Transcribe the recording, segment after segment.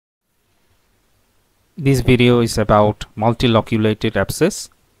This video is about multiloculated abscess.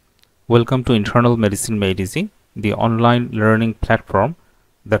 Welcome to Internal Medicine Made Easy, the online learning platform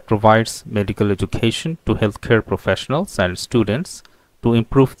that provides medical education to healthcare professionals and students to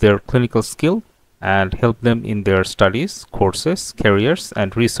improve their clinical skill and help them in their studies, courses, careers,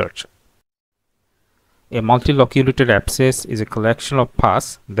 and research. A multiloculated abscess is a collection of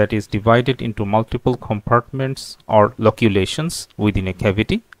pus that is divided into multiple compartments or loculations within a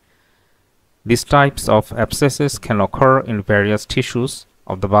cavity. These types of abscesses can occur in various tissues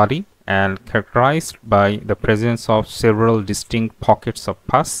of the body and characterized by the presence of several distinct pockets of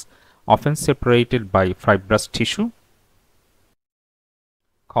pus, often separated by fibrous tissue.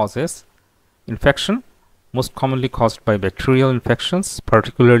 Causes: infection, most commonly caused by bacterial infections,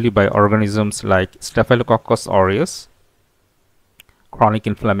 particularly by organisms like Staphylococcus aureus. Chronic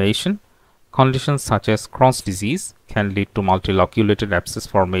inflammation, conditions such as Crohn's disease can lead to multiloculated abscess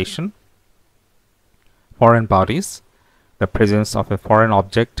formation. Foreign bodies, the presence of a foreign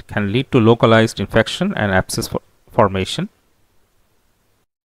object can lead to localized infection and abscess formation.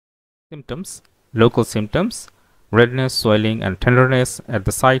 Symptoms: local symptoms, redness, swelling, and tenderness at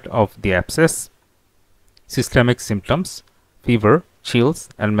the site of the abscess. Systemic symptoms: fever, chills,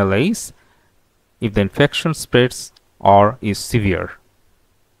 and malaise if the infection spreads or is severe.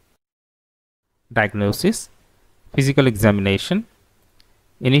 Diagnosis: physical examination,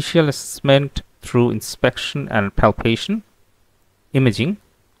 initial assessment through inspection and palpation. Imaging: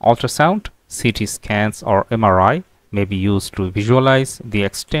 ultrasound, CT scans, or MRI may be used to visualize the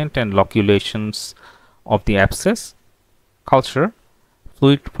extent and loculations of the abscess. Culture: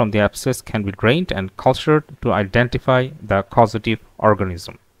 fluid from the abscess can be drained and cultured to identify the causative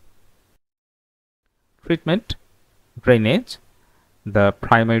organism. Treatment: drainage. The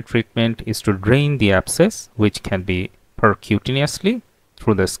primary treatment is to drain the abscess, which can be percutaneously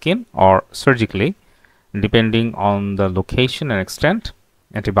through the skin or surgically, depending on the location and extent.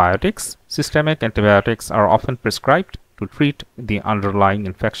 Antibiotics: systemic antibiotics are often prescribed to treat the underlying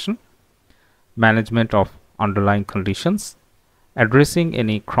infection. Management of underlying conditions: addressing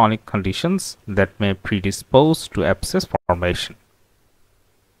any chronic conditions that may predispose to abscess formation.